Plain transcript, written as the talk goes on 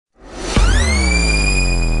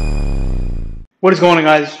What is going on,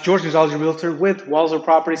 guys? George Gonzalez, your realtor with Walzer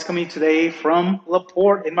Properties, coming today from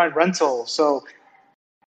LaPorte in my rental. So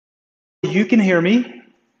you can hear me.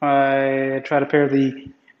 I try to pair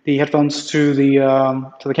the headphones to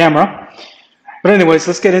the camera. But anyways,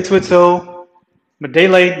 let's get into it. So I'm a day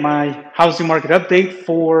late. My housing market update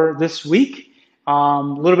for this week. A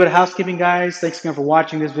little bit of housekeeping, guys. Thanks again for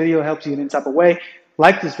watching this video. It helps you in any type of way.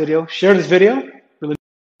 Like this video, share this video. Really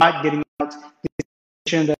not getting out the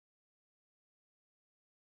information that.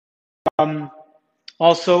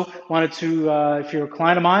 Also, wanted to, if you're a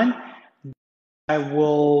client of mine, I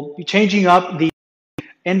will be changing up the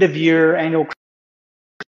end of year annual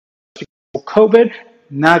COVID.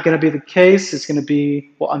 Not going to be the case. It's going to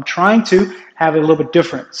be, well, I'm trying to have it a little bit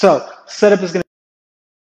different. So, setup is going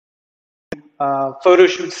to be photo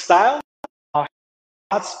shoot style,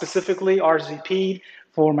 not specifically RSVP'd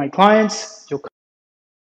for my clients. You'll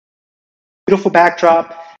beautiful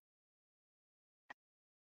backdrop.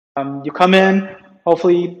 You come in,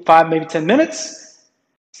 hopefully 5, maybe 10 minutes,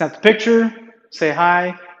 snap the picture, say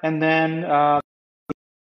hi, and then to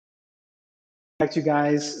you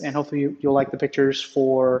guys, and hopefully you'll like the pictures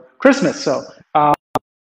for Christmas. So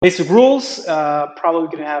basic rules, probably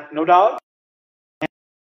going to have no doubt,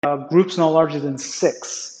 groups no larger than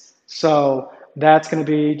 6. So that's going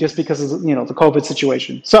to be just because of the COVID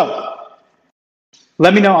situation. So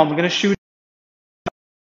let me know. I'm going to shoot,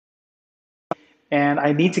 and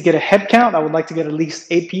I need to get a head count. I would like to get at least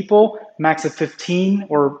 8 people, max of 15,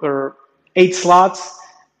 or 8 slots,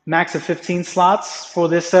 max of 15 slots for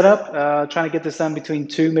this setup. Trying to get this done between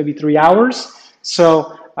 2, maybe 3 hours.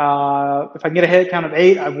 So if I can get a head count of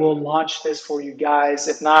 8, I will launch this for you guys.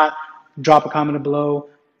 If not, drop a comment below.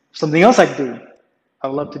 Something else I can do. I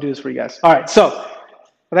would love to do this for you guys. All right. So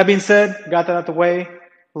with that being said, got that out the way.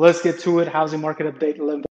 Let's get to it. Housing market update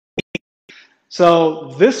 11.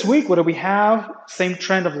 So this week, what do we have? Same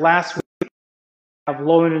trend of last week. We have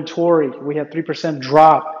low inventory. We had 3%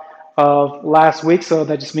 drop of last week. So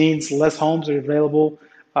that just means less homes are available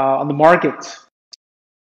on the market.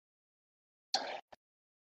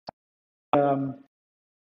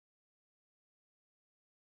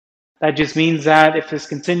 That just means that if this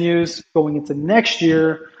continues going into next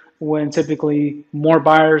year, when typically more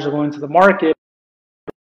buyers are going to the market,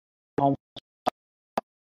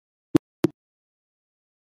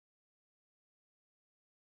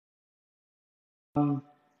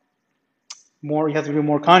 more you have to be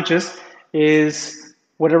more conscious is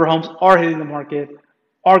whatever homes are hitting the market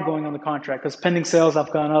are going on the contract, because pending sales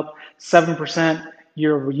have gone up 7%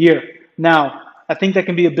 year over year. Now, I think that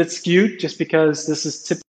can be a bit skewed just because this is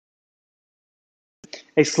typically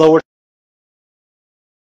a slower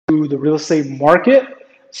to the real estate market.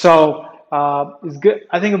 So it's good.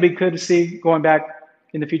 I think it'll be good to see going back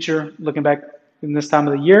in the future, looking back in this time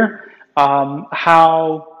of the year,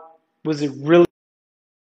 how was it really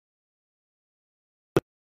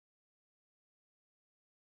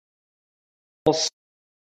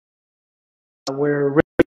where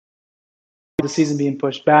the season being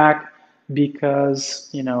pushed back because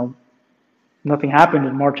nothing happened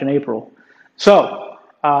in March and April. So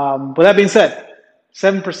with that being said,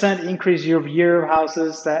 7% increase year over year of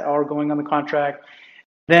houses that are going on the contract.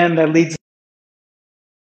 Then that leads to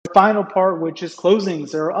the final part, which is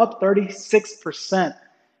closings. They're up 36%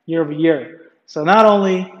 year over year. So not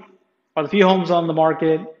only are the few homes on the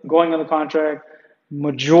market going on the contract,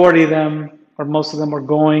 majority of them or most of them are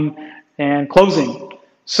going and closing.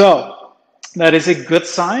 So that is a good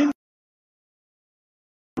sign.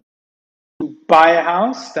 Buy a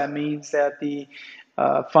house, that means that the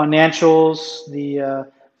financials,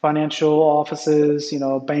 the financial offices,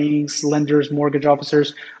 banks, lenders, mortgage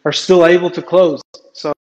officers are still able to close.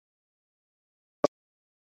 So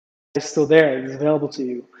it's still there. It's available to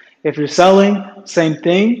you. If you're selling, same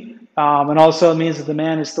thing. And also it means the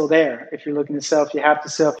demand is still there. If you're looking to sell, if you have to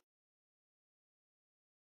sell,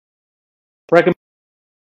 recommend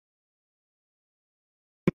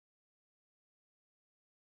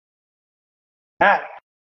that.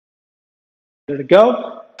 There to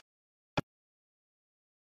go.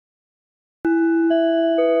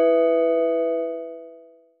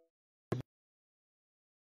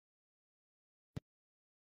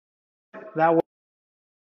 That way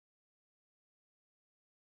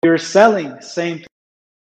you're selling, same thing.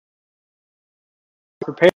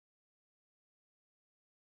 Prepare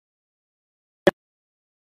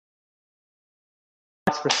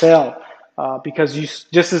for sale. Because you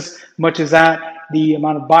just as much as that, the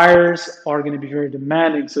amount of buyers are going to be very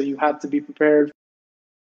demanding. So you have to be prepared.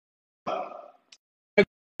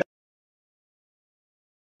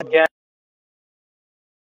 Again,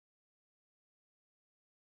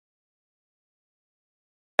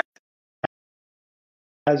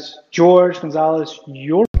 George Gonzalez,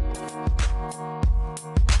 your